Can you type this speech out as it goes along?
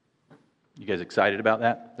You guys excited about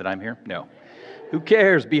that I'm here? No. Who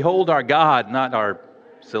cares? Behold our God, not our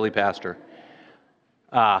silly pastor.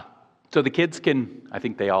 So the kids can, I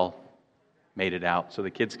think they all made it out. So the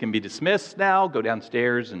kids can be dismissed now, go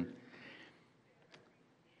downstairs.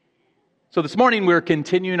 So this morning we're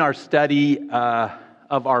continuing our study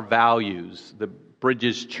of our values, the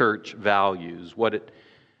Bridges Church values. If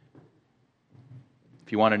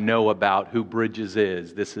you want to know about who Bridges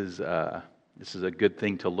is, this is a good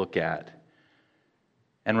thing to look at.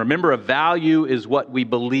 And remember, a value is what we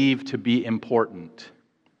believe to be important,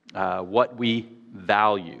 what we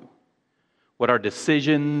value, what our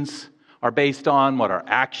decisions are based on, what our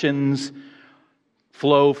actions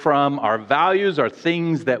flow from. Our values are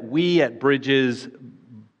things that we at Bridges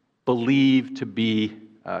believe to be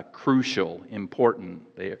crucial,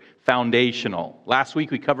 important, they are foundational. Last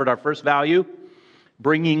week we covered our first value,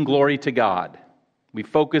 bringing glory to God. We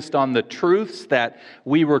focused on the truths that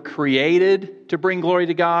we were created to bring glory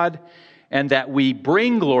to God, and that we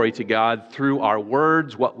bring glory to God through our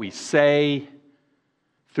words, what we say,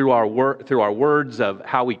 through our words of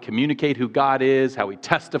how we communicate who God is, how we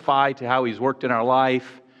testify to how He's worked in our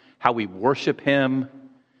life, how we worship Him,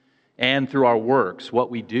 and through our works, what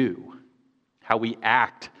we do, how we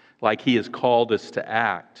act like He has called us to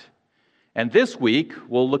act. And this week,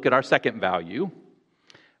 we'll look at our second value.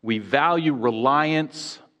 We value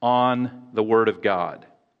reliance on the Word of God.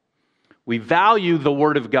 We value the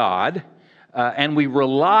Word of God, and we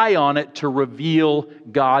rely on it to reveal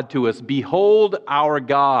God to us. Behold our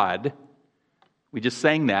God. We just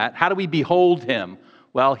sang that. How do we behold Him?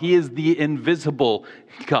 Well, He is the invisible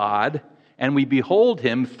God, and we behold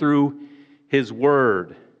Him through His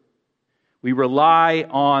Word. We rely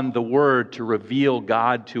on the Word to reveal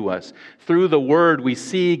God to us. Through the Word, we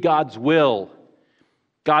see God's will,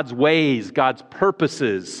 God's ways, God's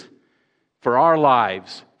purposes for our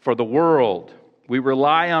lives, for the world. We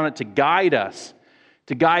rely on it to guide us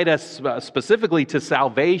specifically to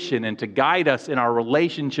salvation and to guide us in our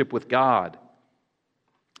relationship with God.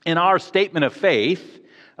 In our statement of faith,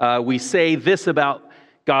 we say this about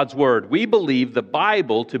God's Word. We believe the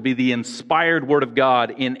Bible to be the inspired Word of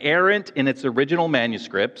God, inerrant in its original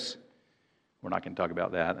manuscripts. We're not going to talk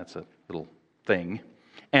about that. That's a little thing.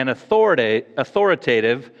 And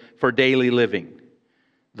authoritative for daily living.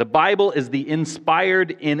 The Bible is the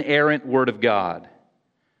inspired, inerrant Word of God.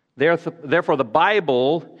 Therefore, the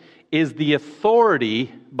Bible is the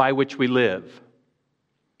authority by which we live.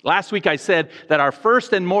 Last week I said that our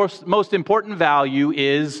first and most important value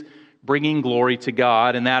is bringing glory to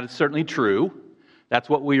God, and that is certainly true. That's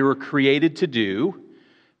what we were created to do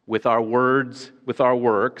with our words, with our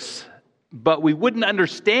works. But we wouldn't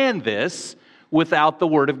understand this without the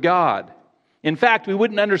Word of God. In fact, we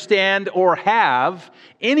wouldn't understand or have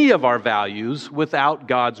any of our values without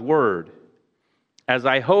God's Word. As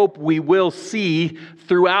I hope we will see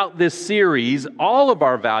throughout this series, all of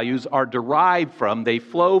our values are derived from, they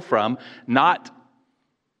flow from, not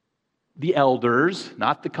the elders,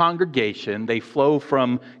 not the congregation, they flow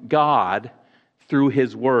from God through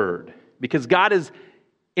His Word. Because God is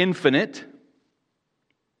infinite,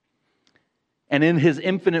 and in His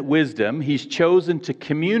infinite wisdom, He's chosen to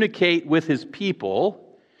communicate with His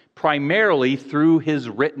people primarily through His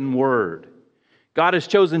written Word. God has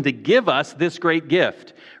chosen to give us this great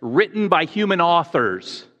gift, written by human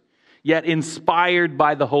authors, yet inspired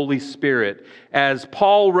by the Holy Spirit. As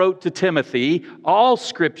Paul wrote to Timothy, all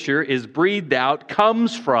Scripture is breathed out,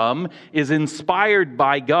 comes from, is inspired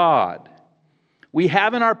by God. We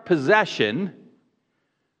have in our possession,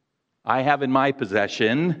 I have in my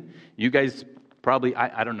possession, you guys probably,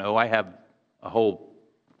 I don't know, I have a whole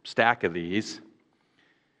stack of these.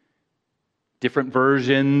 Different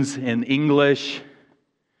versions in English.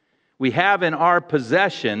 We have in our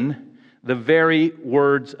possession the very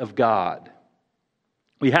words of God.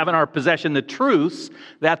 We have in our possession the truths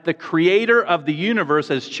that the Creator of the universe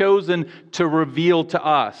has chosen to reveal to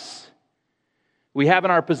us. We have in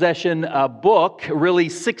our possession a book, really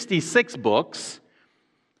 66 books,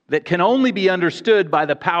 that can only be understood by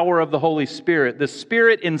the power of the Holy Spirit. The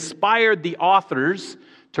Spirit inspired the authors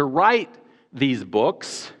to write these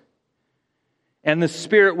books, and the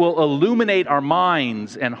Spirit will illuminate our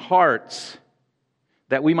minds and hearts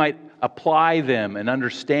that we might apply them and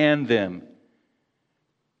understand them.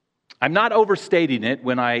 I'm not overstating it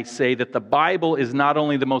when I say that the Bible is not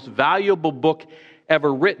only the most valuable book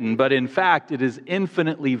ever written, but in fact it is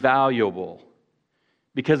infinitely valuable.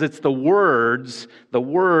 Because it's the word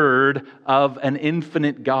of an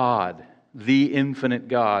infinite God, the infinite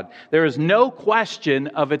God. There is no question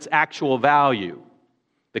of its actual value.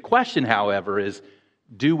 The question, however, is,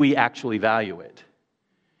 do we actually value it?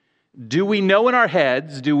 Do we know in our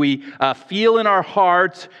heads? Do we feel in our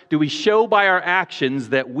hearts? Do we show by our actions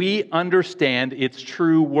that we understand its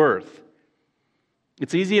true worth?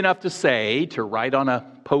 It's easy enough to say, to write on a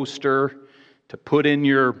poster, to put on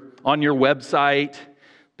your website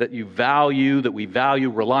that we value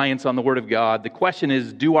reliance on the Word of God. The question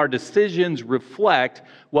is, do our decisions reflect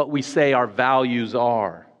what we say our values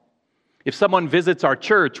are? If someone visits our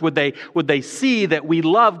church, would they see that we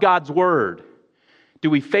love God's Word? Do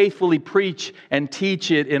we faithfully preach and teach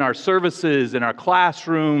it in our services, in our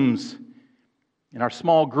classrooms, in our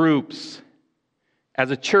small groups? As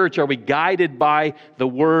a church, are we guided by the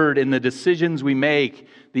Word in the decisions we make,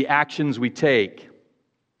 the actions we take?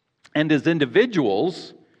 And as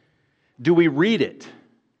individuals, do we read it?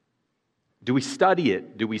 Do we study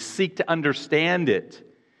it? Do we seek to understand it?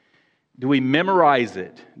 Do we memorize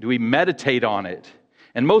it? Do we meditate on it?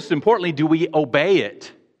 And most importantly, do we obey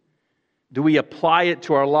it? Do we apply it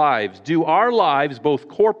to our lives? Do our lives, both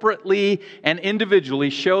corporately and individually,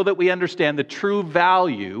 show that we understand the true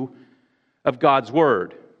value of God's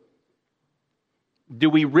Word? Do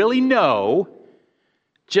we really know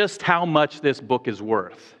just how much this book is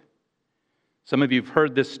worth? Some of you have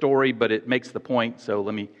heard this story, but it makes the point, so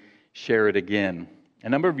let me share it again. A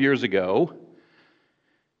number of years ago,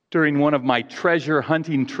 during one of my treasure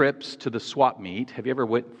hunting trips to the swap meet, have you ever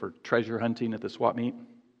went for treasure hunting at the swap meet?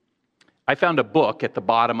 I found a book at the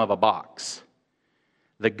bottom of a box,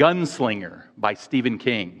 The Gunslinger by Stephen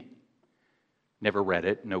King. Never read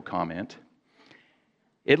it, no comment.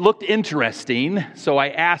 It looked interesting, so I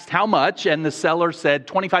asked how much, and the seller said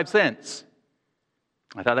 25 cents.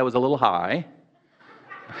 I thought that was a little high,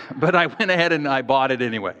 but I went ahead and I bought it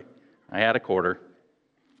anyway. I had a quarter.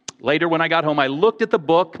 Later, when I got home, I looked at the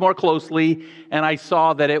book more closely, and I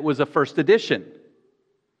saw that it was a first edition.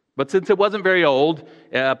 But since it wasn't very old,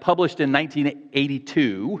 published in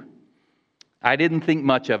 1982, I didn't think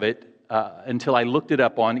much of it until I looked it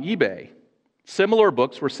up on eBay. Similar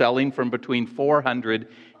books were selling from between $400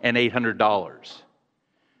 and $800,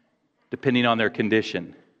 depending on their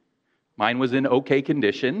condition. Mine was in okay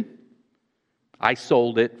condition. I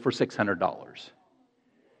sold it for $600.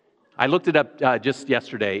 I looked it up just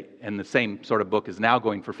yesterday, and the same sort of book is now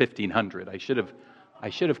going for $1,500. I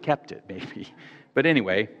should have kept it, maybe. But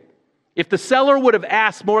anyway, if the seller would have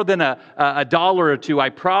asked more than a dollar or two, I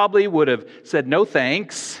probably would have said no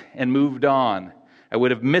thanks and moved on. I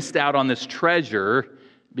would have missed out on this treasure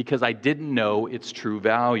because I didn't know its true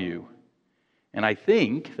value. And I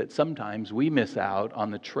think that sometimes we miss out on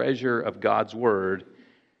the treasure of God's Word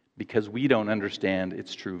because we don't understand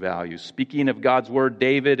its true value. Speaking of God's Word,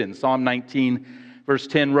 David in Psalm 19, verse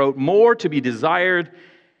 10 wrote, "More to be desired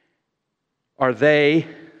are they,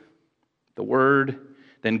 the Word,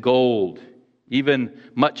 than gold, even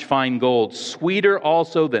much fine gold, sweeter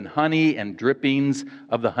also than honey and drippings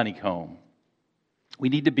of the honeycomb." We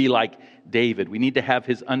need to be like David. We need to have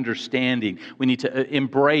his understanding. We need to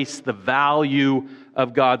embrace the value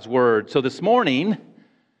of God's Word. So this morning,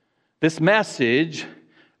 this message,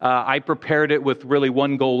 I prepared it with really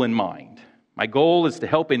one goal in mind. My goal is to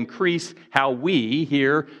help increase how we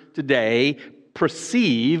here today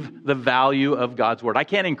perceive the value of God's Word. I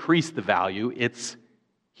can't increase the value. It's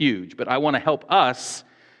huge. But I want to help us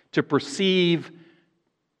to perceive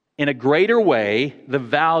in a greater way the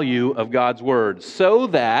value of God's Word so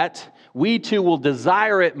that we too will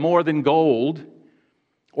desire it more than gold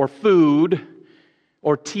or food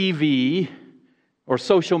or TV or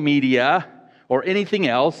social media or anything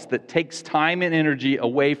else that takes time and energy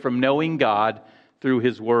away from knowing God through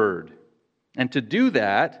His Word. And to do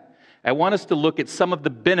that, I want us to look at some of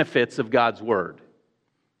the benefits of God's Word.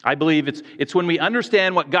 I believe it's when we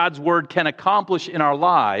understand what God's Word can accomplish in our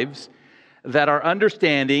lives that our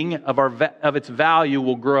understanding of its value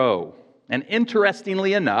will grow. And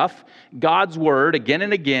interestingly enough, God's Word, again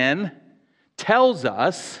and again, tells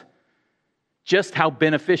us just how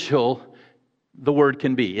beneficial the Word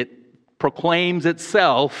can be. It proclaims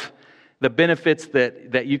itself the benefits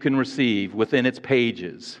that you can receive within its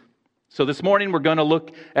pages. So this morning we're going to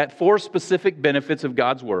look at 4 specific benefits of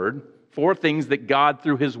God's Word, 4 things that God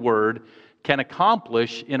through His Word can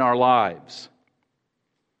accomplish in our lives.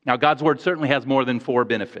 Now, God's Word certainly has more than 4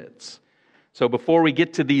 benefits. So before we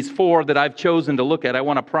get to these 4 that I've chosen to look at, I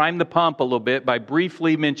want to prime the pump a little bit by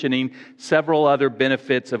briefly mentioning several other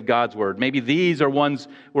benefits of God's Word. Maybe these are ones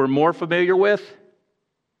we're more familiar with.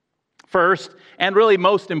 First, and really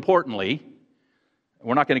most importantly,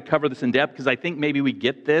 we're not going to cover this in depth because I think maybe we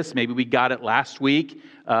get this, maybe we got it last week,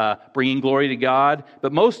 bringing glory to God.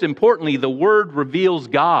 But most importantly, the Word reveals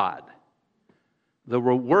God. The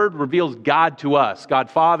Word reveals God to us. God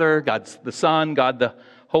Father, God the Son, God the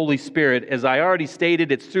Holy Spirit. As I already stated,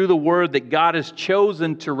 it's through the Word that God has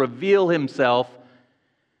chosen to reveal Himself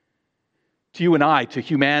to you and I, to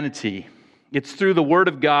humanity. It's through the Word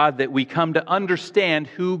of God that we come to understand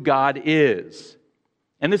who God is.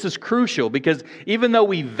 And this is crucial because even though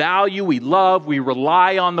we value, we love, we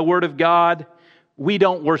rely on the Word of God, we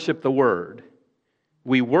don't worship the Word.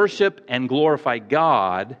 We worship and glorify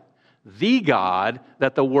God, the God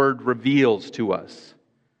that the Word reveals to us.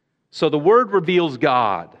 So the Word reveals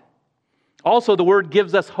God. Also, the Word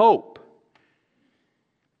gives us hope.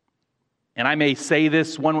 And I may say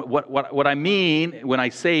this, what I mean when I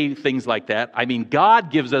say things like that, I mean God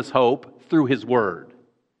gives us hope through His Word.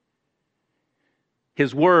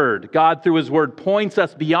 His Word, God through His Word, points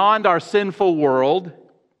us beyond our sinful world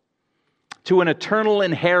to an eternal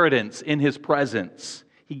inheritance in His presence.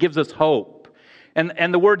 He gives us hope.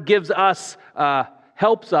 And the Word gives us,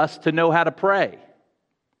 helps us to know how to pray.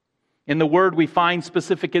 In the Word, we find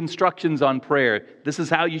specific instructions on prayer. This is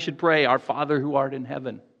how you should pray, Our Father who art in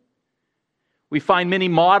heaven. We find many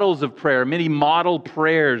models of prayer, many model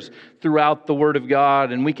prayers throughout the Word of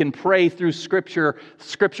God, and we can pray through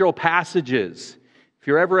scriptural passages. If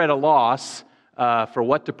you're ever at a loss for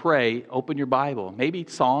what to pray, open your Bible. Maybe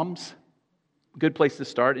Psalms, good place to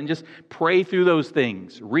start, and just pray through those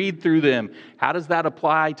things. Read through them. How does that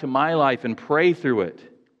apply to my life? And pray through it.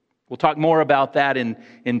 We'll talk more about that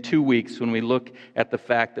in 2 weeks when we look at the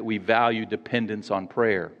fact that we value dependence on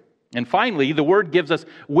prayer. And finally, the Word gives us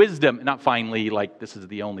wisdom. Not finally, like this is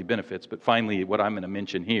the only benefits, but finally, what I'm going to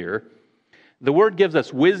mention here. The Word gives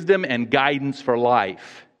us wisdom and guidance for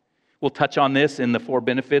life. We'll touch on this in the 4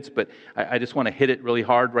 benefits, but I just want to hit it really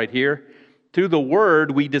hard right here. Through the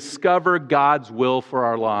Word, we discover God's will for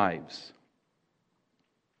our lives.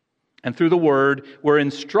 And through the Word, we're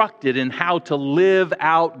instructed in how to live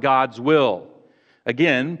out God's will.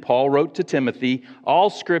 Again, Paul wrote to Timothy, all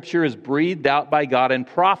Scripture is breathed out by God and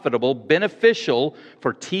profitable, beneficial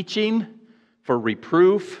for teaching, for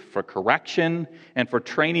reproof, for correction, and for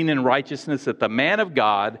training in righteousness, that the man of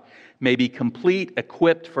God may be complete,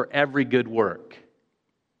 equipped for every good work.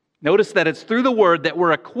 Notice that it's through the Word that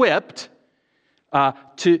we're equipped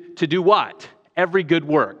to do what? Every good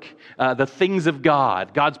work. The things of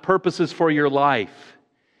God, God's purposes for your life.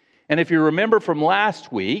 And if you remember from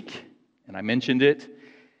last week, and I mentioned it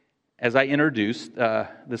as I introduced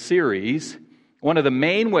the series, one of the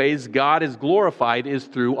main ways God is glorified is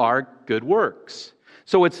through our good works.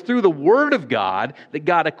 So it's through the Word of God that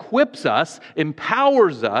God equips us,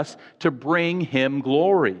 empowers us to bring Him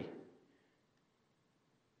glory.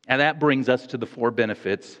 And that brings us to the 4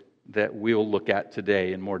 benefits that we'll look at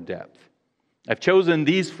today in more depth. I've chosen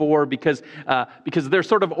these 4 because they're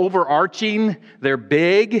sort of overarching, they're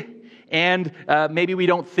big, and maybe we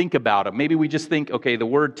don't think about them. Maybe we just think, okay, the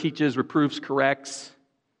Word teaches, reproofs, corrects,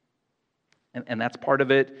 and that's part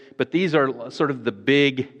of it. But these are sort of the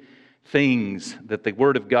big things that the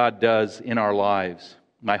Word of God does in our lives.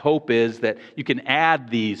 My hope is that you can add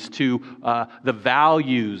these to the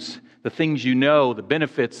values, the things you know, the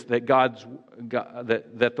benefits that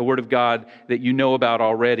that the Word of God that you know about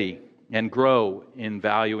already, and grow in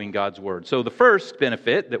valuing God's Word. So the first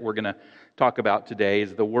benefit that we're going to talk about today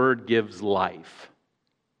is the Word gives life.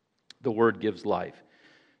 The Word gives life.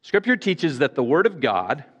 Scripture teaches that the Word of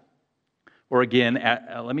God, or again,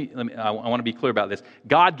 I want to be clear about this.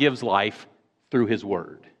 God gives life through His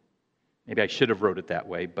Word. Maybe I should have wrote it that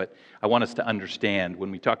way, but I want us to understand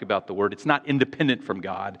when we talk about the Word, it's not independent from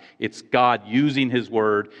God. It's God using His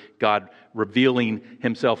Word, God revealing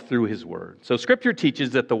Himself through His Word. So Scripture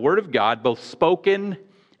teaches that the Word of God, both spoken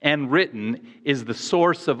and written, is the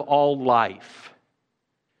source of all life.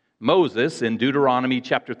 Moses, in Deuteronomy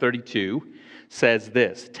chapter 32, says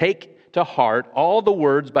this, "Take to heart all the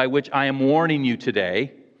words by which I am warning you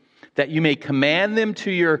today, that you may command them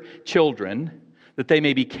to your children, that they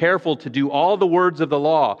may be careful to do all the words of the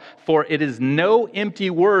law. For it is no empty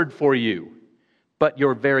word for you, but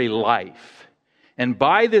your very life. And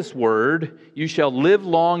by this word you shall live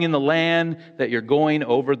long in the land that you're going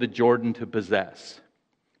over the Jordan to possess."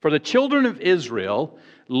 For the children of Israel,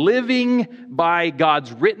 living by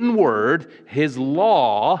God's written word, His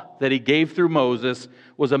law that He gave through Moses,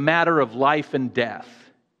 was a matter of life and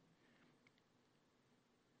death.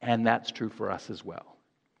 And that's true for us as well.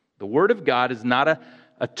 The Word of God is not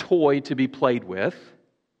a toy to be played with.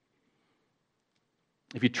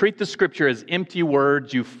 If you treat the Scripture as empty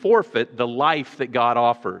words, you forfeit the life that God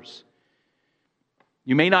offers.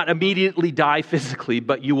 You may not immediately die physically,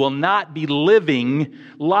 but you will not be living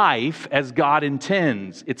life as God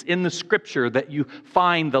intends. It's in the Scripture that you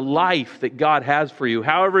find the life that God has for you.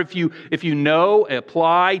 However, if you know,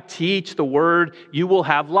 apply, teach the Word, you will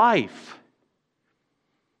have life.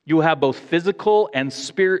 You will have both physical and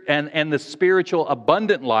spirit and the spiritual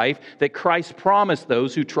abundant life that Christ promised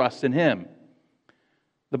those who trust in Him.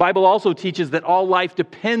 The Bible also teaches that all life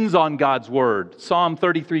depends on God's Word. Psalm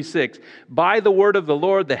 33:6, by the word of the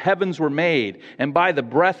Lord the heavens were made, and by the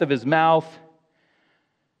breath of His mouth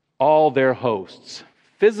all their hosts.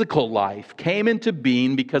 Physical life came into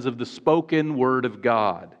being because of the spoken Word of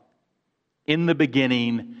God. In the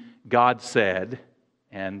beginning, God said,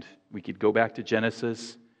 and we could go back to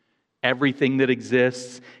Genesis, everything that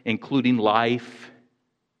exists, including life,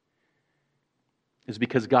 is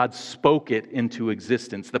because God spoke it into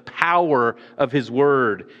existence. The power of His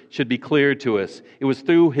Word should be clear to us. It was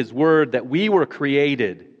through His Word that we were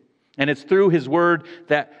created. And it's through His Word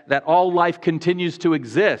that all life continues to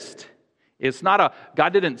exist. It's not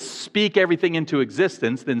God didn't speak everything into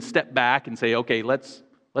existence, then step back and say, okay, let's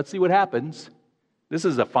see what happens. This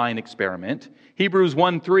is a fine experiment. Hebrews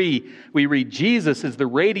 1:3, we read, Jesus is the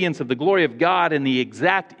radiance of the glory of God and the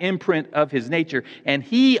exact imprint of His nature, and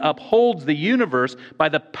He upholds the universe by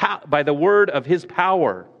the word of His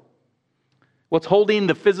power. What's holding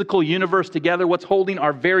the physical universe together? What's holding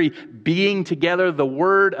our very being together? The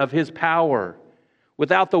word of His power.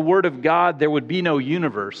 Without the Word of God, there would be no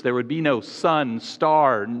universe. There would be no sun,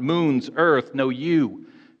 star, moons, earth, no you,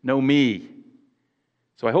 no me.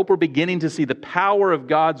 So I hope we're beginning to see the power of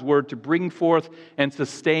God's Word to bring forth and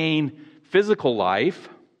sustain physical life,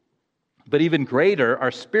 but even greater,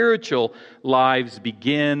 our spiritual lives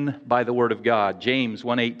begin by the Word of God. James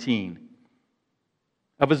 1:18.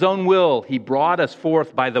 Of His own will, He brought us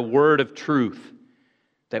forth by the word of truth,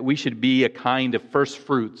 that we should be a kind of first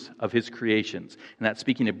fruits of His creations. And that's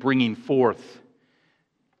speaking of bringing forth.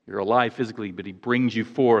 You're alive physically, but He brings you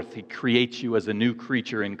forth. He creates you as a new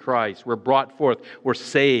creature in Christ. We're brought forth. We're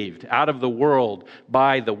saved out of the world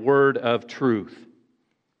by the word of truth.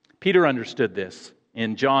 Peter understood this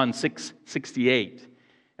in John 6:68.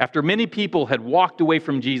 After many people had walked away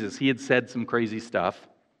from Jesus, he had said some crazy stuff.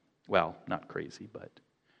 Well, not crazy, but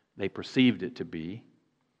they perceived it to be.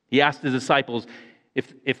 He asked his disciples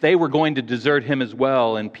if they were going to desert Him as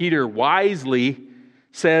well. And Peter wisely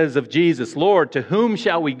says of Jesus, Lord, to whom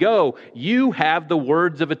shall we go? You have the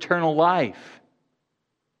words of eternal life.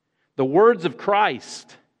 The words of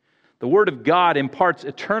Christ, the Word of God, imparts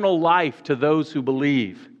eternal life to those who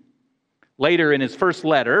believe. Later in his first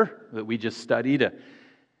letter that we just studied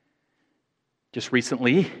just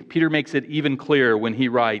recently, Peter makes it even clearer when he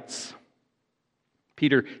writes,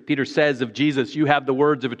 Peter says of Jesus, you have the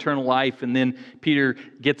words of eternal life, and then Peter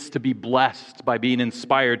gets to be blessed by being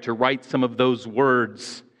inspired to write some of those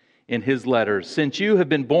words in his letters. Since you have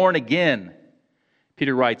been born again,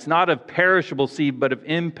 Peter writes, not of perishable seed, but of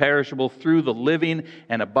imperishable through the living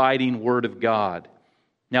and abiding Word of God.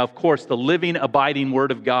 Now, of course, the living, abiding Word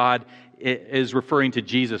of God is referring to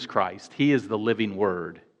Jesus Christ. He is the living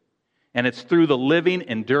Word. And it's through the living,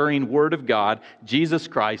 enduring Word of God, Jesus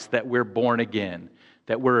Christ, that we're born again,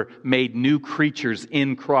 that we're made new creatures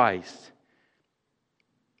in Christ.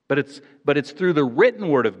 But it's through the written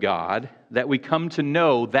Word of God that we come to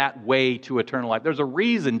know that way to eternal life. There's a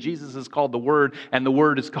reason Jesus is called the Word and the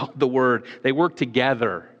Word is called the Word. They work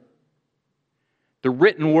together. The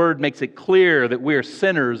written Word makes it clear that we are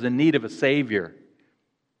sinners in need of a Savior.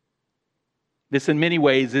 This in many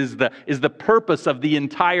ways is the purpose of the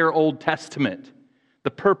entire Old Testament. The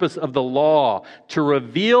purpose of the law, to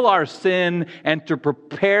reveal our sin and to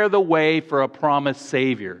prepare the way for a promised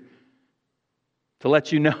Savior. To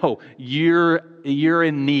let you know you're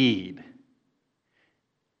in need.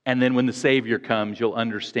 And then when the Savior comes, you'll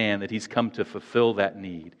understand that He's come to fulfill that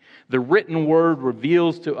need. The written Word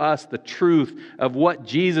reveals to us the truth of what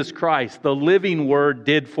Jesus Christ, the living Word,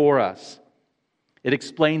 did for us. It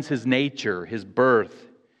explains His nature, His birth,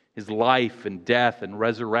 His life and death and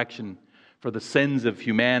resurrection for the sins of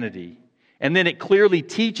humanity. And then it clearly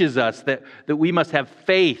teaches us that we must have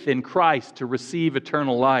faith in Christ to receive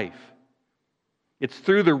eternal life. It's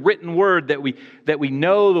through the written Word that we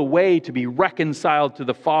know the way to be reconciled to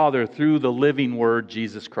the Father through the living Word,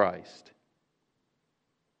 Jesus Christ.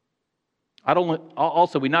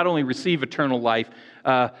 Also, we not only receive eternal life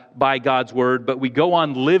by God's Word, but we go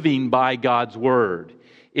on living by God's Word.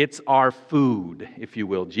 It's our food, if you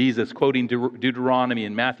will. Jesus, quoting Deuteronomy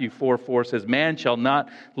in Matthew 4:4, says, man shall not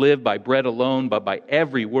live by bread alone, but by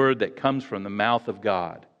every word that comes from the mouth of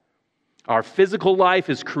God. Our physical life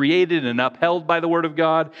is created and upheld by the Word of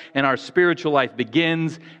God, and our spiritual life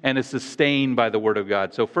begins and is sustained by the Word of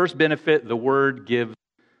God. So first benefit, the Word gives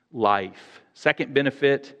life. Second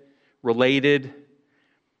benefit, related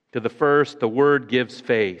to the first, the Word gives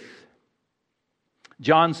faith.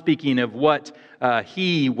 John, speaking of what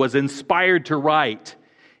he was inspired to write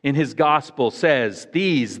in his gospel, says,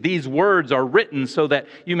 These words are written so that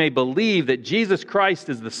you may believe that Jesus Christ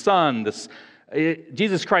is the Son,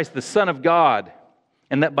 Jesus Christ, the Son of God,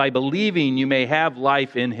 and that by believing you may have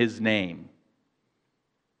life in His name.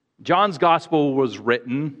 John's gospel was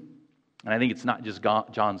written, and I think it's not just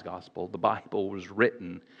John's gospel, the Bible was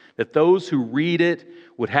written, that those who read it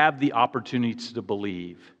would have the opportunity to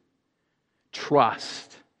believe,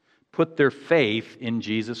 trust, put their faith in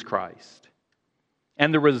Jesus Christ.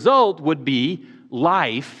 And the result would be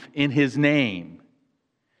life in His name,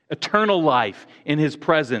 eternal life in His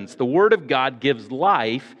presence. The Word of God gives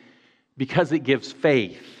life because it gives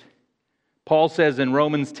faith. Paul says in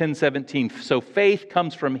Romans 10:17, so faith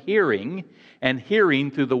comes from hearing, and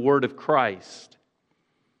hearing through the Word of Christ.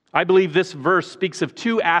 I believe this verse speaks of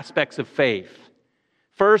two aspects of faith.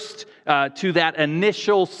 First, to that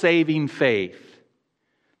initial saving faith.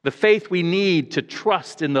 The faith we need to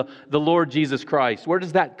trust in the Lord Jesus Christ. Where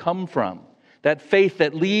does that come from? That faith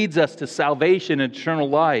that leads us to salvation and eternal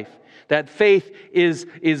life. That faith is,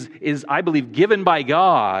 I believe, given by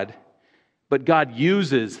God, but God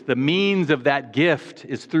uses the means of that gift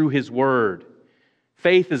is through His Word.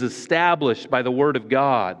 Faith is established by the Word of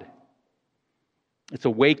God. It's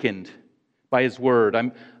awakened by His Word.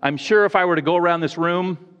 I'm sure if I were to go around this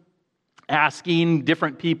room asking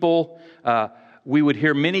different people, we would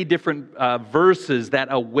hear many different verses that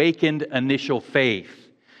awakened initial faith.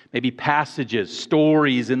 Maybe passages,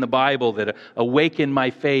 stories in the Bible that awakened my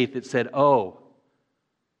faith. It said, oh,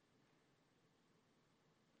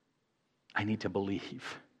 I need to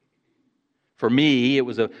believe. For me, it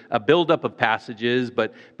was a buildup of passages,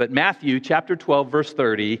 but Matthew chapter 12, verse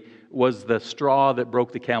 30 was the straw that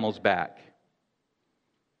broke the camel's back.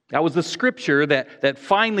 That was the scripture that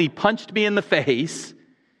finally punched me in the face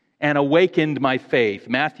and awakened my faith.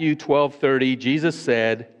 Matthew 12:30, Jesus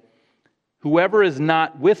said, whoever is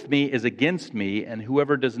not with me is against me, and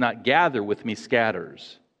whoever does not gather with me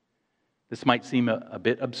scatters. This might seem a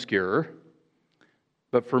bit obscure,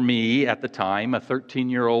 but for me at the time, a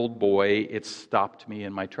 13-year-old boy, it stopped me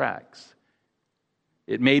in my tracks.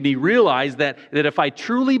 It made me realize that if I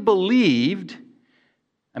truly believed,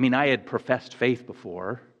 I had professed faith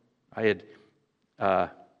before. I had, I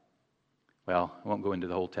won't go into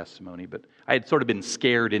the whole testimony, but I had sort of been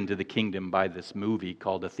scared into the kingdom by this movie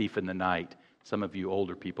called A Thief in the Night. Some of you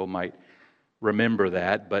older people might remember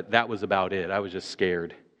that, but that was about it. I was just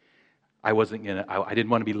scared. I didn't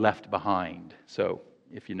want to be left behind. So,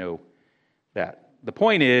 if you know that. The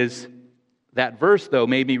point is, that verse, though,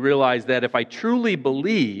 made me realize that if I truly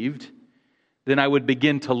believed, then I would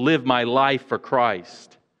begin to live my life for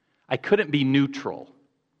Christ. I couldn't be neutral.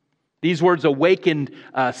 These words awakened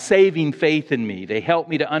saving faith in me. They helped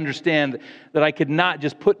me to understand that I could not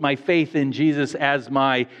just put my faith in Jesus as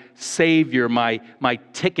my Savior, my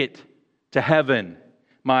ticket to heaven,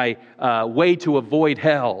 my way to avoid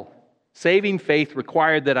hell. Saving faith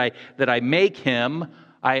required that I make Him,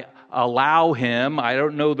 I allow Him, I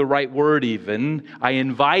don't know the right word even, I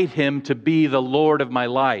invite Him to be the Lord of my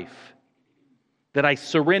life. That I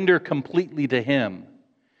surrender completely to Him.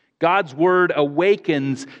 God's Word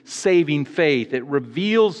awakens saving faith. It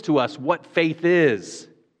reveals to us what faith is.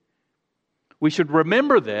 We should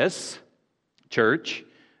remember this, church,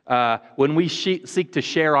 when we seek to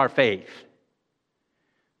share our faith.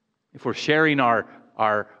 If we're sharing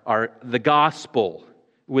the gospel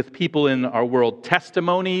with people in our world,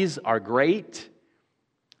 testimonies are great.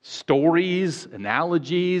 Stories,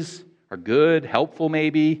 analogies are good, helpful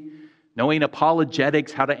maybe. Knowing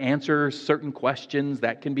apologetics, how to answer certain questions,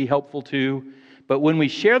 that can be helpful too. But when we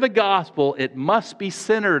share the gospel, it must be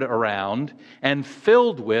centered around and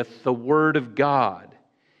filled with the Word of God.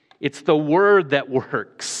 It's the Word that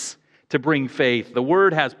works to bring faith. The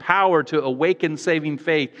Word has power to awaken saving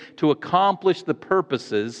faith, to accomplish the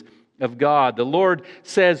purposes of God. The Lord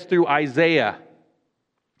says through Isaiah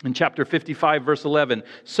in chapter 55, verse 11,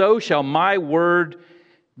 so shall my word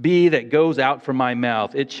be that goes out from my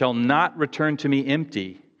mouth. It shall not return to me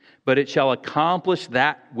empty, but it shall accomplish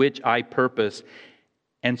that which I purpose,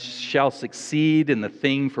 and shall succeed in the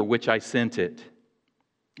thing for which I sent it.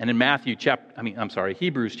 And in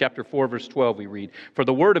Hebrews chapter 4, verse 12, we read, for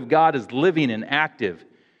the word of God is living and active,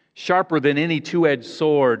 sharper than any two-edged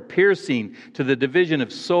sword, piercing to the division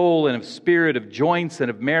of soul and of spirit, of joints and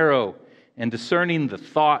of marrow, and discerning the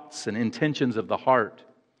thoughts and intentions of the heart.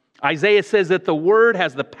 Isaiah says that the Word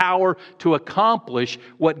has the power to accomplish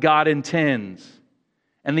what God intends.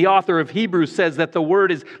 And the author of Hebrews says that the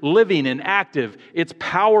Word is living and active. It's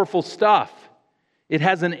powerful stuff. It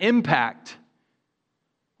has an impact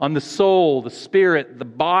on the soul, the spirit, the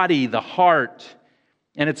body, the heart.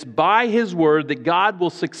 And it's by His Word that God will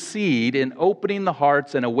succeed in opening the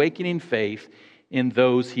hearts and awakening faith in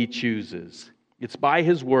those He chooses. It's by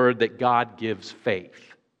His Word that God gives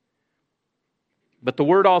faith. But the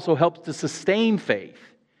Word also helps to sustain faith.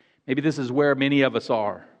 Maybe this is where many of us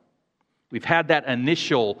are. We've had that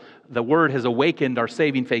initial, the Word has awakened our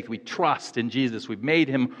saving faith. We trust in Jesus. We've made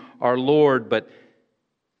Him our Lord, but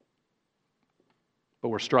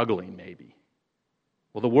we're struggling maybe.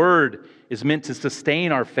 Well, the Word is meant to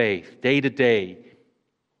sustain our faith day to day.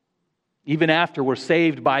 Even after we're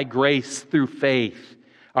saved by grace through faith,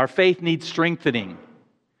 our faith needs strengthening.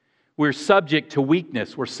 We're subject to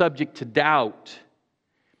weakness. We're subject to doubt.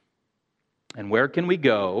 And where can we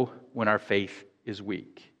go when our faith is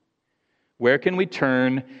weak? Where can we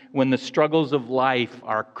turn when the struggles of life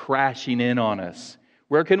are crashing in on us?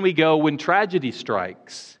 Where can we go when tragedy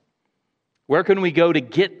strikes? Where can we go to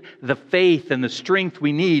get the faith and the strength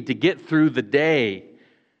we need to get through the day?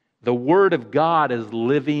 The Word of God is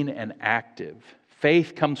living and active.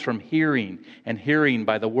 Faith comes from hearing, and hearing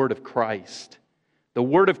by the Word of Christ. The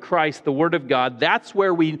Word of Christ, the Word of God, that's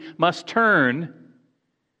where we must turn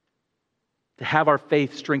to have our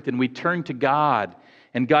faith strengthened. We turn to God,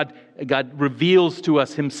 and God reveals to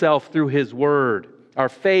us Himself through His Word. Our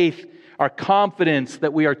faith, our confidence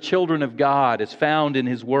that we are children of God is found in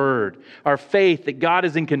His Word. Our faith that God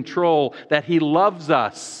is in control, that He loves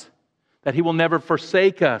us, that He will never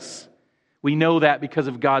forsake us. We know that because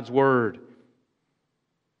of God's Word.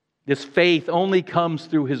 This faith only comes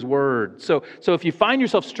through His Word. So if you find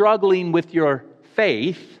yourself struggling with your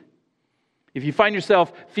faith, if you find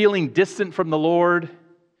yourself feeling distant from the Lord,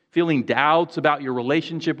 feeling doubts about your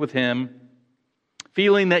relationship with Him,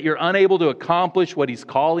 feeling that you're unable to accomplish what He's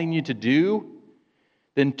calling you to do,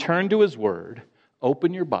 then turn to His Word,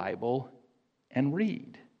 open your Bible, and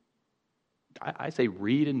read. I say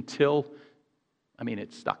read until,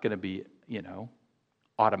 it's not going to be,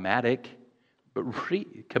 automatic, but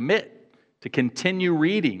commit to continue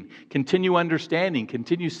reading, continue understanding,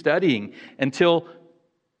 continue studying until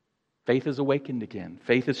faith is awakened again.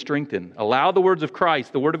 Faith is strengthened. Allow the words of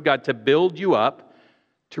Christ, the Word of God, to build you up,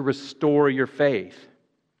 to restore your faith.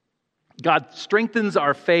 God strengthens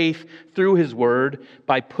our faith through His Word.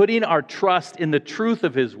 By putting our trust in the truth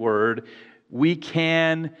of His Word, we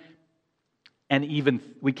can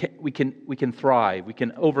thrive. We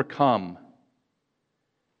can overcome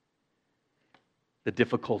the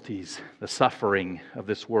difficulties, the suffering of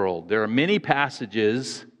this world. There are many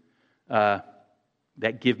passages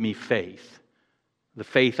that give me faith. The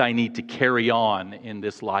faith I need to carry on in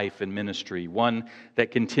this life and ministry. One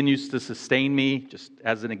that continues to sustain me, just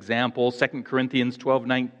as an example, 2 Corinthians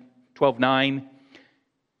 12:9.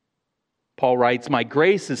 Paul writes, "My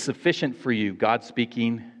grace is sufficient for you," God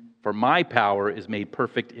speaking, "for my power is made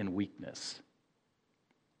perfect in weakness."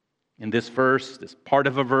 In this verse, this part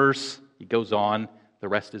of a verse, he goes on, the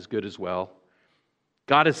rest is good as well.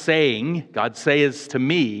 God says to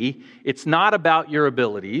me, it's not about your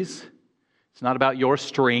abilities, it's not about your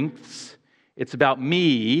strengths, it's about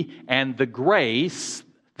me and the grace,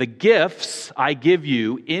 the gifts I give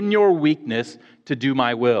you in your weakness to do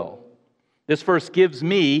my will. This verse gives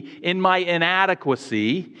me, in my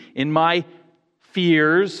inadequacy, in my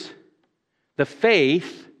fears, the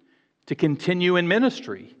faith to continue in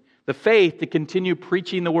ministry, the faith to continue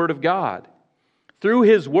preaching the Word of God. Through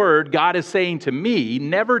His Word, God is saying to me,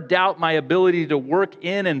 never doubt my ability to work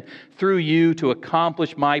in and through you to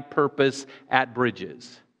accomplish my purpose at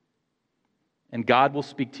Bridges. And God will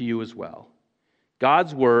speak to you as well.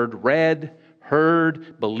 God's Word, read,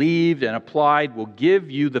 heard, believed, and applied, will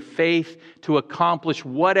give you the faith to accomplish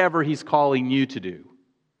whatever He's calling you to do.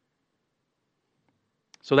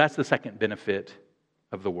 So that's the second benefit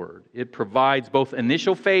of the Word. It provides both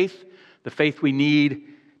initial faith, the faith we need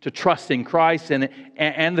to trust in Christ,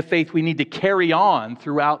 and the faith we need to carry on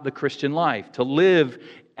throughout the Christian life, to live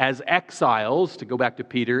as exiles, to go back to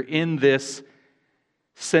Peter, in this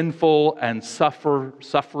sinful and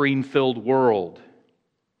suffering-filled world.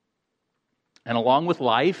 And along with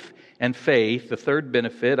life and faith, the third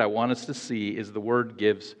benefit I want us to see is the Word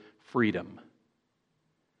gives freedom.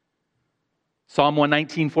 Psalm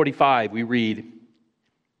 119:45, we read,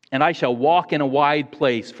 "And I shall walk in a wide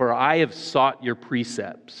place, for I have sought your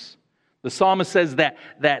precepts. The psalmist says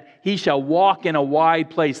that he shall walk in a wide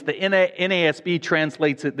place. The NASB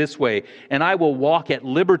translates it this way, and I will walk at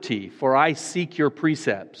liberty, for I seek your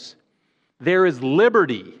precepts. There is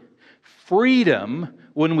liberty, freedom,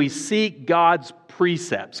 when we seek God's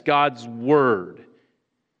precepts, God's word.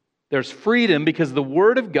 There's freedom because the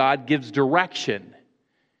word of God gives direction.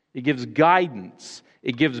 It gives guidance.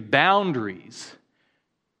 It gives boundaries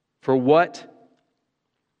for what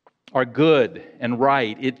are good and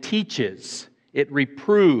right. It teaches, it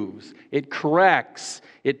reproves, it corrects,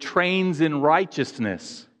 it trains in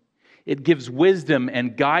righteousness. It gives wisdom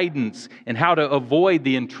and guidance in how to avoid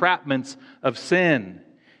the entrapments of sin.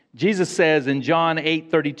 Jesus says in John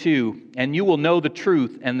 8:32, "And you will know the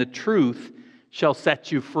truth, and the truth shall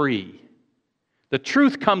set you free." The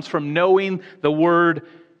truth comes from knowing the Word,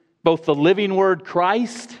 both the living Word,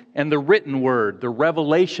 Christ, and the written Word, the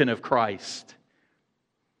revelation of Christ.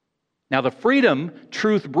 Now, the freedom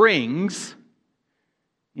truth brings,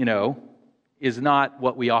 is not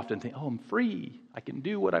what we often think. Oh, I'm free. I can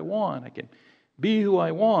do what I want. I can be who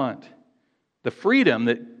I want. The freedom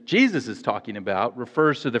that Jesus is talking about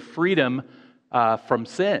refers to the freedom from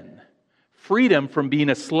sin. Freedom from being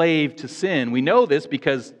a slave to sin. We know this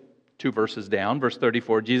because 2 verses down, verse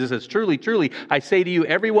 34, Jesus says, "Truly, truly, I say to you,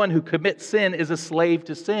 everyone who commits sin is a slave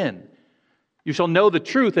to sin. You shall know the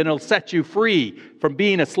truth, and it'll set you free from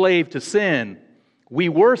being a slave to sin." We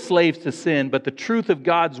were slaves to sin, but the truth of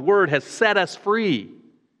God's word has set us free.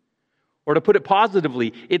 Or to put it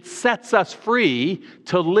positively, it sets us free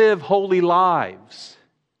to live holy lives.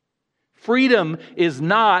 Freedom is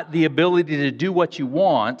not the ability to do what you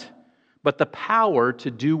want, but the power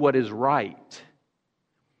to do what is right.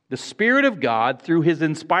 The Spirit of God, through His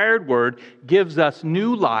inspired word, gives us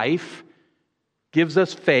new life, gives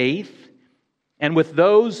us faith, and with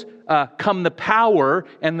those come the power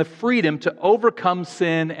and the freedom to overcome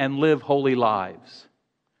sin and live holy lives.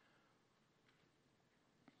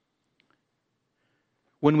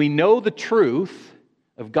 When we know the truth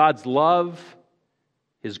of God's love,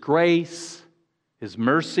 His grace, His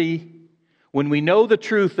mercy, when we know the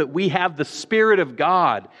truth that we have the Spirit of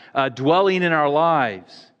God dwelling in our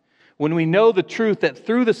lives, when we know the truth that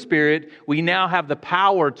through the Spirit we now have the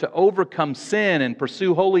power to overcome sin and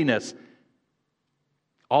pursue holiness,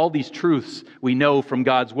 all these truths we know from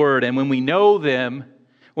God's Word. And when we know them,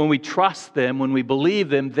 when we trust them, when we believe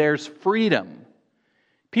them, there's freedom.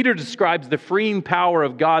 Peter describes the freeing power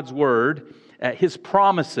of God's Word, His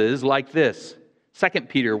promises, like this. 2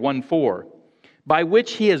 Peter 1:4, "By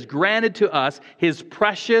which He has granted to us His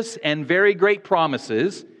precious and very great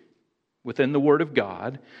promises," within the Word of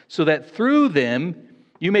God, "so that through them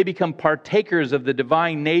you may become partakers of the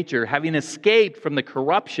divine nature, having escaped from the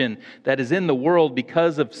corruption that is in the world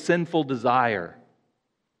because of sinful desire."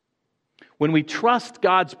 When we trust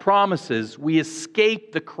God's promises, we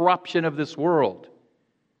escape the corruption of this world.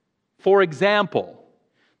 For example,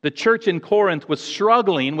 the church in Corinth was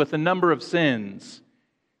struggling with a number of sins.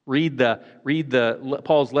 Read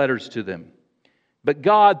Paul's letters to them. But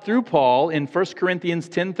God, through Paul, in 1 Corinthians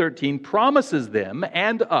 10:13, promises them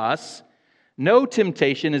and us, "No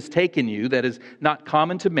temptation has taken you that is not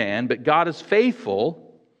common to man, but God is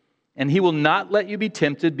faithful, and He will not let you be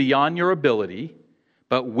tempted beyond your ability,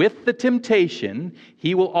 but with the temptation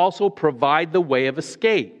He will also provide the way of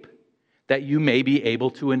escape, that you may be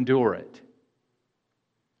able to endure it."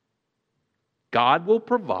 God will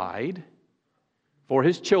provide for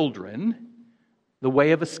His children the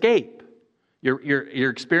way of escape. You're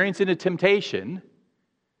experiencing a temptation,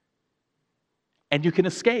 and you can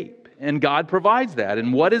escape. And God provides that.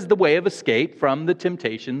 And what is the way of escape from the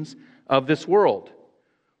temptations of this world?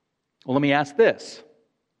 Well, let me ask this.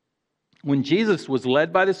 When Jesus was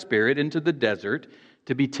led by the Spirit into the desert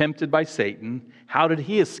to be tempted by Satan, how did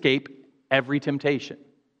He escape every temptation?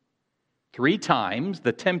 3 times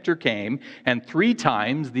the tempter came, and 3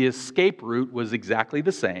 times the escape route was exactly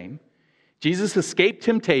the same. Jesus escaped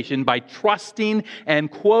temptation by trusting and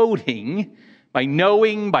quoting, by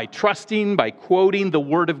knowing, by trusting, by quoting the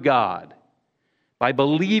Word of God, by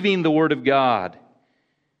believing the Word of God,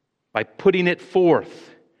 by putting it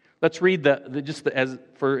forth. Let's read as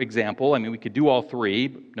for example, we could do all 3,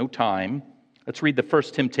 but no time. Let's read the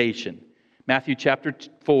first temptation. Matthew chapter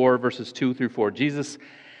 4, verses 2 through 4.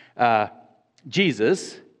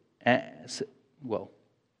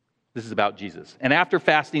 This is about Jesus. "And after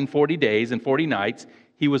fasting 40 days and 40 nights,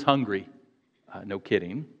 He was hungry." No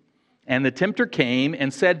kidding. "And the tempter came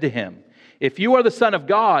and said to Him, 'If you are the Son of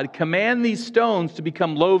God, command these stones to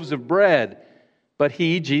become loaves of bread.' But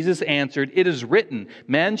He," Jesus, "answered, 'It is written,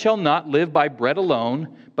 man shall not live by bread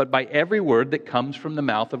alone, but by every word that comes from the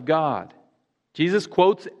mouth of God.'" Jesus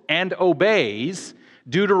quotes and obeys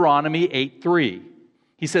Deuteronomy 8:3.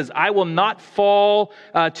 He says, I will not fall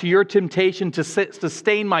to your temptation to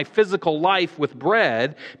sustain my physical life with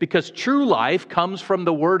bread, because true life comes from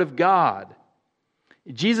the Word of God.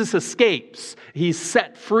 Jesus escapes. He's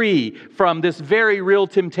set free from this very real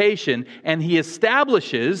temptation, and he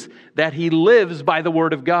establishes that he lives by the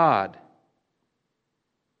Word of God,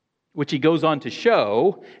 which he goes on to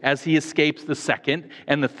show as he escapes the second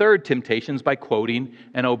and the third temptations by quoting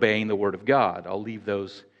and obeying the Word of God. I'll leave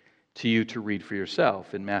those to you to read for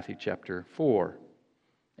yourself in Matthew chapter 4.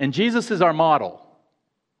 And Jesus is our model.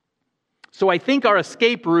 So I think our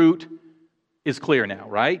escape route is clear now,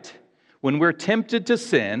 right? When we're tempted to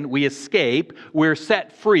sin, we escape, we're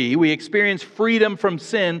set free, we experience freedom from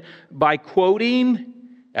sin by quoting,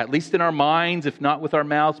 at least in our minds, if not with our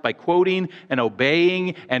mouths, by quoting and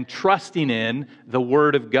obeying and trusting in the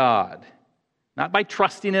Word of God. Not by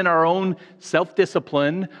trusting in our own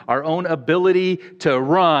self-discipline, our own ability to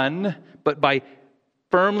run, but by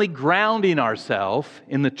firmly grounding ourselves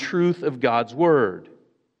in the truth of God's Word.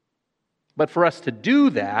 But for us to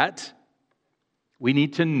do that, we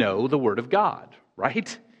need to know the Word of God,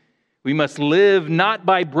 right? We must live not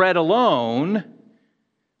by bread alone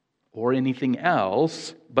or anything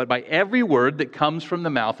else, but by every word that comes from the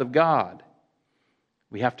mouth of God.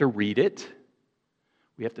 We have to read it.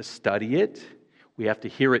 We have to study it. We have to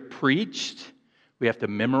hear it preached. We have to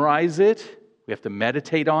memorize it. We have to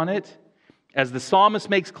meditate on it. As the psalmist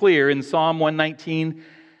makes clear in Psalm 119,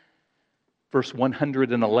 verse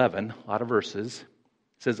 111, a lot of verses,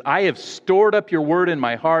 it says, I have stored up your word in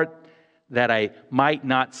my heart that I might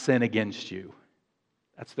not sin against you.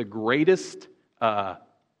 That's the greatest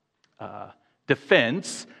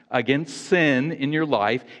defense against sin in your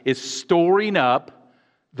life, is storing up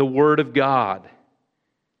the Word of God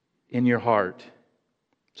in your heart.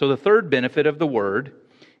 So the third benefit of the Word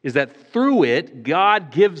is that through it,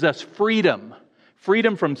 God gives us freedom.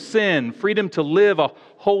 Freedom from sin, freedom to live a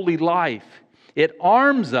holy life. It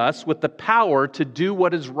arms us with the power to do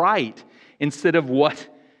what is right instead of what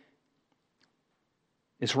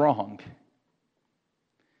is wrong.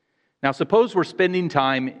 Now, suppose we're spending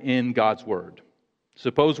time in God's Word.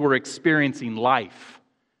 Suppose we're experiencing life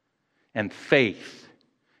and faith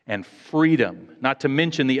and freedom, not to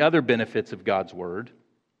mention the other benefits of God's Word.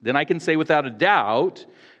 Then I can say without a doubt,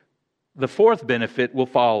 the fourth benefit will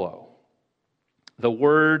follow. The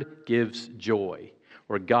Word gives joy,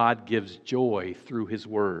 or God gives joy through His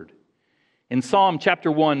Word. In Psalm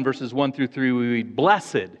chapter 1, verses 1 through 3, we read,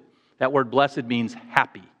 blessed. That word blessed means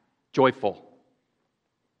happy, joyful.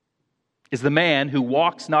 Is the man who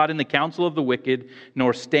walks not in the counsel of the wicked,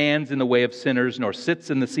 nor stands in the way of sinners, nor sits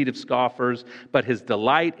in the seat of scoffers, but his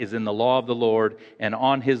delight is in the law of the Lord, and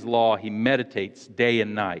on his law he meditates day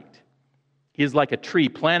and night. He is like a tree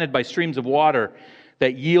planted by streams of water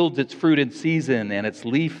that yields its fruit in season, and its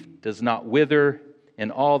leaf does not wither.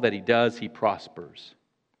 In all that he does, he prospers.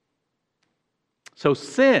 So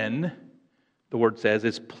sin, the word says,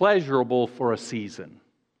 is pleasurable for a season.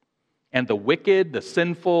 And the wicked, the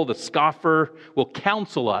sinful, the scoffer will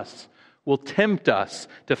counsel us, will tempt us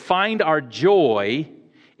to find our joy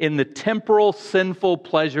in the temporal, sinful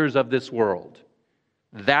pleasures of this world.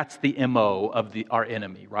 That's the MO of our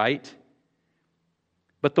enemy, right?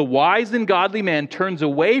 But the wise and godly man turns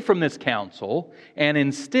away from this counsel and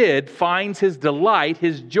instead finds his delight,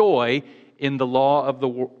 his joy in the law of the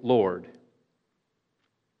Lord.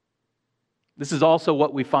 This is also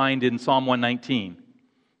what we find in Psalm 119.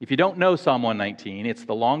 If you don't know Psalm 119, it's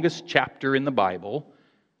the longest chapter in the Bible,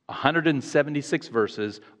 176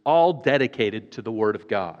 verses, all dedicated to the Word of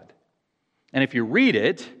God. And if you read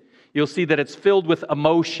it, you'll see that it's filled with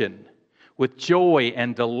emotion, with joy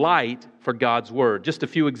and delight for God's Word. Just a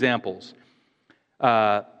few examples.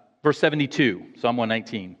 Verse 72, Psalm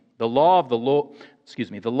 119. The law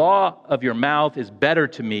of your mouth is better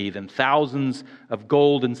to me than thousands of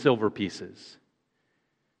gold and silver pieces.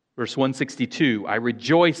 Verse 162, I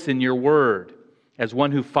rejoice in your word as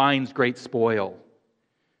one who finds great spoil.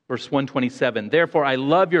 Verse 127, therefore I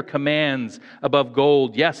love your commands above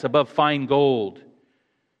gold, yes, above fine gold.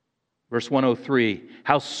 Verse 103,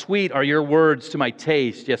 how sweet are your words to my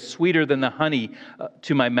taste, yes, sweeter than the honey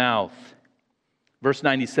to my mouth. Verse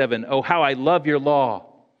 97, oh, how I love your law.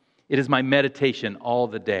 It is my meditation all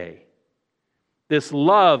the day. This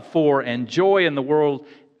love for and joy in the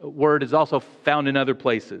word is also found in other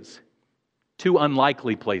places. Two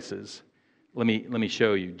unlikely places. Let me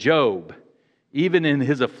show you. Job, even in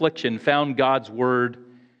his affliction, found God's word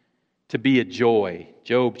to be a joy.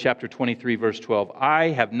 Job chapter 23, verse 12. I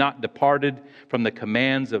have not departed from the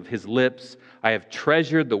commands of his lips. I have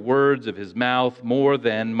treasured the words of his mouth more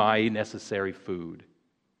than my necessary food.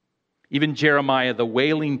 Even Jeremiah, the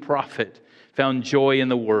wailing prophet, found joy in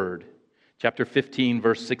the word. Chapter 15,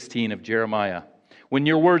 verse 16 of Jeremiah. When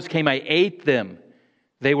your words came, I ate them.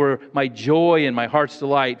 They were my joy and my heart's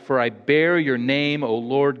delight, for I bear your name, O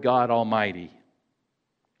Lord God Almighty.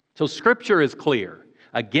 So Scripture is clear.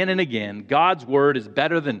 Again and again, God's Word is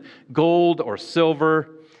better than gold or silver.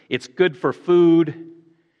 It's good for food.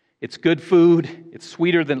 It's good food. It's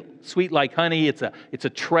sweet like honey. It's a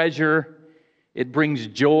treasure. It brings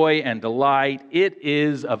joy and delight. It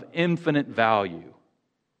is of infinite value.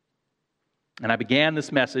 And I began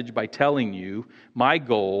this message by telling you my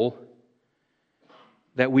goal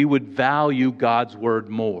that we would value God's Word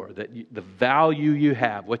more, that the value you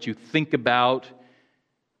have, what you think about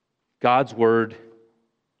God's Word,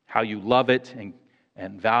 how you love it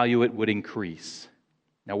and value it would increase.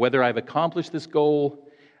 Now, whether I've accomplished this goal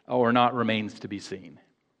or not remains to be seen.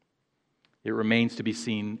 It remains to be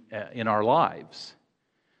seen in our lives.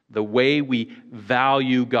 The way we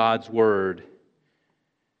value God's Word.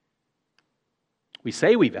 We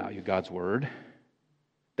say we value God's Word,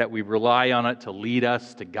 that we rely on it to lead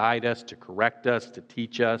us, to guide us, to correct us, to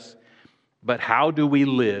teach us. But how do we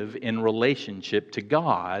live in relationship to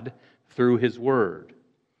God through His Word?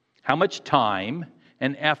 How much time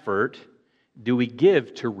and effort do we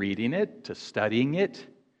give to reading it, to studying it,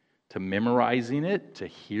 to memorizing it, to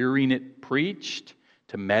hearing it preached,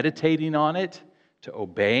 to meditating on it, to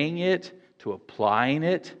obeying it, to applying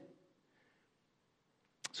it?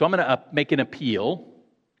 So I'm going to make an appeal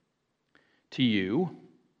to you.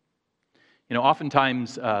 You know,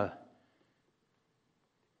 oftentimes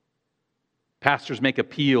pastors make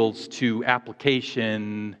appeals to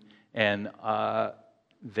application and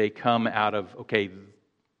they come out of, okay,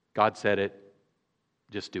 God said it,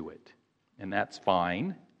 just do it. And that's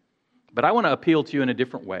fine. But I want to appeal to you in a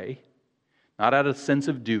different way, not out of a sense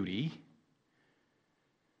of duty,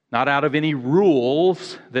 not out of any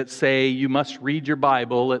rules that say you must read your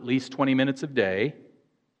Bible at least 20 minutes a day.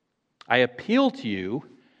 I appeal to you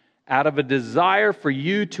out of a desire for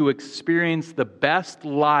you to experience the best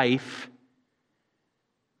life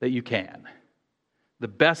that you can, the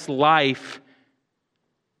best life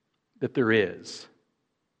that there is.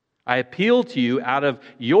 I appeal to you out of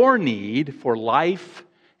your need for life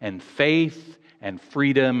and faith and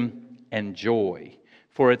freedom and joy.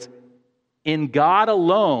 For it's in God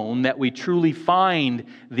alone that we truly find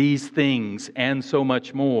these things and so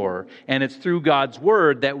much more. And it's through God's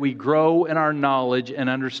Word that we grow in our knowledge and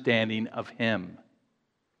understanding of Him.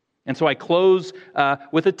 And so I close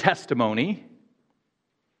with a testimony,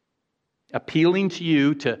 appealing to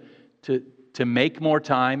you to make more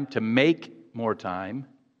time,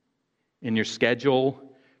 in your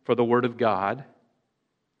schedule for the Word of God.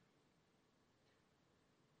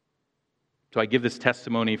 So I give this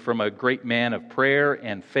testimony from a great man of prayer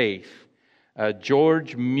and faith,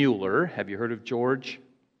 George Mueller. Have you heard of George?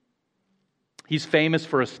 He's famous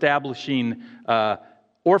for establishing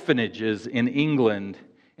orphanages in England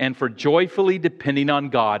and for joyfully depending on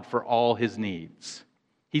God for all his needs.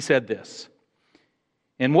 He said this: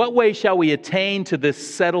 "In what way shall we attain to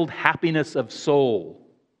this settled happiness of soul?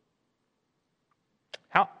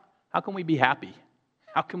 How can we be happy?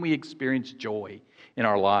 How can we experience joy in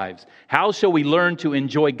our lives? How shall we learn to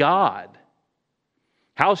enjoy God?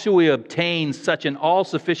 How shall we obtain such an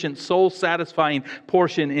all-sufficient, soul-satisfying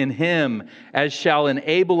portion in Him as shall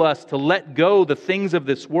enable us to let go the things of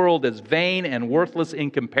this world as vain and worthless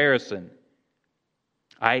in comparison?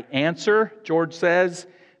 I answer," George says,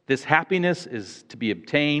 "this happiness is to be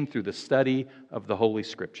obtained through the study of the Holy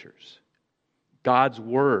Scriptures." God's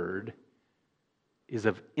Word is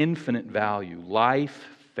of infinite value.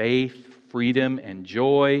 Life, faith, freedom, and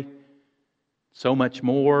joy, so much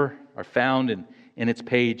more, are found in its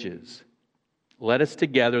pages. Let us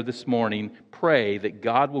together this morning pray that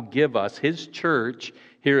God will give us, His church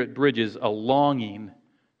here at Bridges, a longing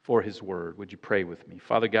for His Word. Would you pray with me?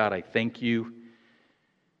 Father God, I thank you.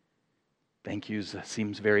 Thank you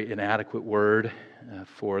seems a very inadequate word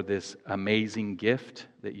for this amazing gift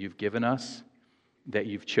that you've given us, that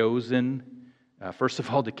you've chosen, first of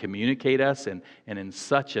all, to communicate us and in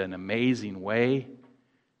such an amazing way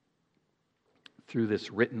through this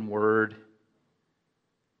written word.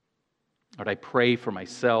 Lord, I pray for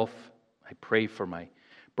myself. I pray for my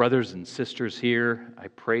brothers and sisters here. I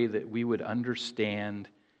pray that we would understand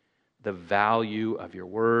the value of your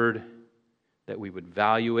word, that we would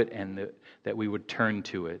value it, and that we would turn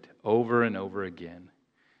to it over and over again,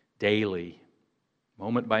 daily,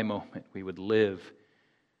 moment by moment, we would live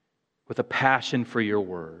with a passion for your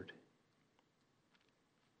word.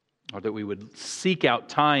 Or that we would seek out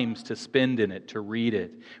times to spend in it, to read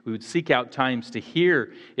it. We would seek out times to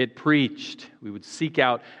hear it preached. We would seek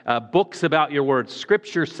out books about your word,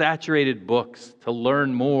 Scripture-saturated books, to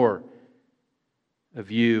learn more of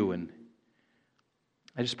you. And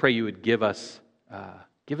I just pray you would give us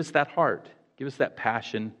that heart, give us that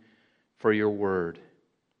passion for your word,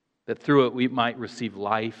 that through it we might receive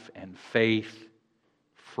life and faith,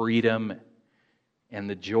 freedom, and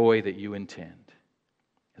the joy that you intend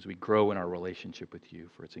as we grow in our relationship with you.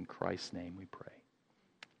 For it's in Christ's name we pray.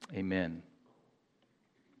 Amen.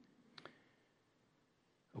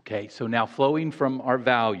 Okay, so now flowing from our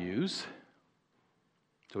values,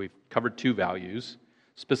 so we've covered two values.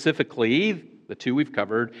 Specifically, the two we've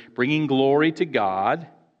covered, bringing glory to God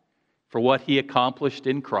for what He accomplished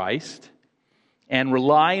in Christ, and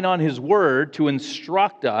relying on His Word to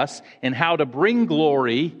instruct us in how to bring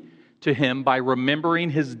glory to Him by remembering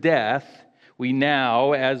His death. We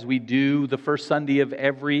now, as we do the first Sunday of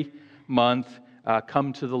every month,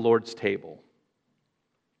 come to the Lord's table.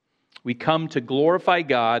 We come to glorify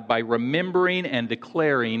God by remembering and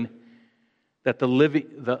declaring that the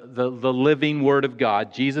living Word of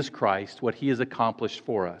God, Jesus Christ, what He has accomplished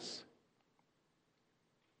for us.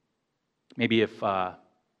 Maybe if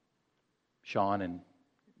Sean and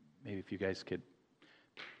maybe if you guys could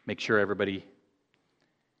make sure everybody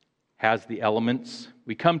has the elements.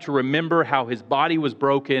 We come to remember how His body was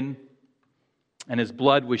broken and His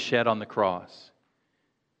blood was shed on the cross.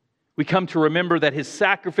 We come to remember that His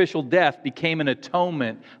sacrificial death became an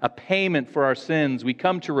atonement, a payment for our sins. We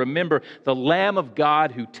come to remember the Lamb of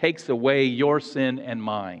God who takes away your sin and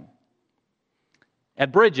mine.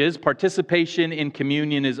 At Bridges, participation in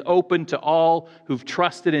communion is open to all who've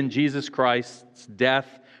trusted in Jesus Christ's death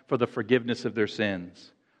for the forgiveness of their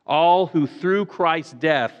sins. All who through Christ's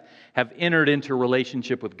death have entered into a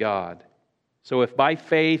relationship with God. So if by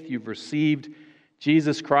faith you've received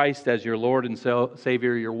Jesus Christ as your Lord and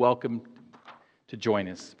Savior, you're welcome to join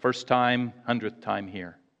us. First time, 100th time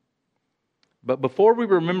here. But before we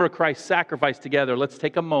remember Christ's sacrifice together, let's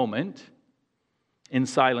take a moment in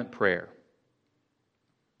silent prayer.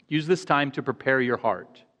 Use this time to prepare your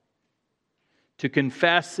heart, to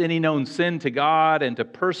confess any known sin to God, and to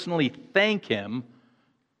personally thank Him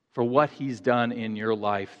for what He's done in your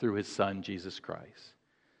life through His Son, Jesus Christ.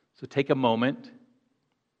 So take a moment,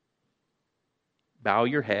 bow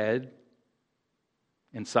your head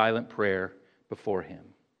in silent prayer before Him.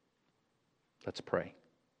 Let's pray.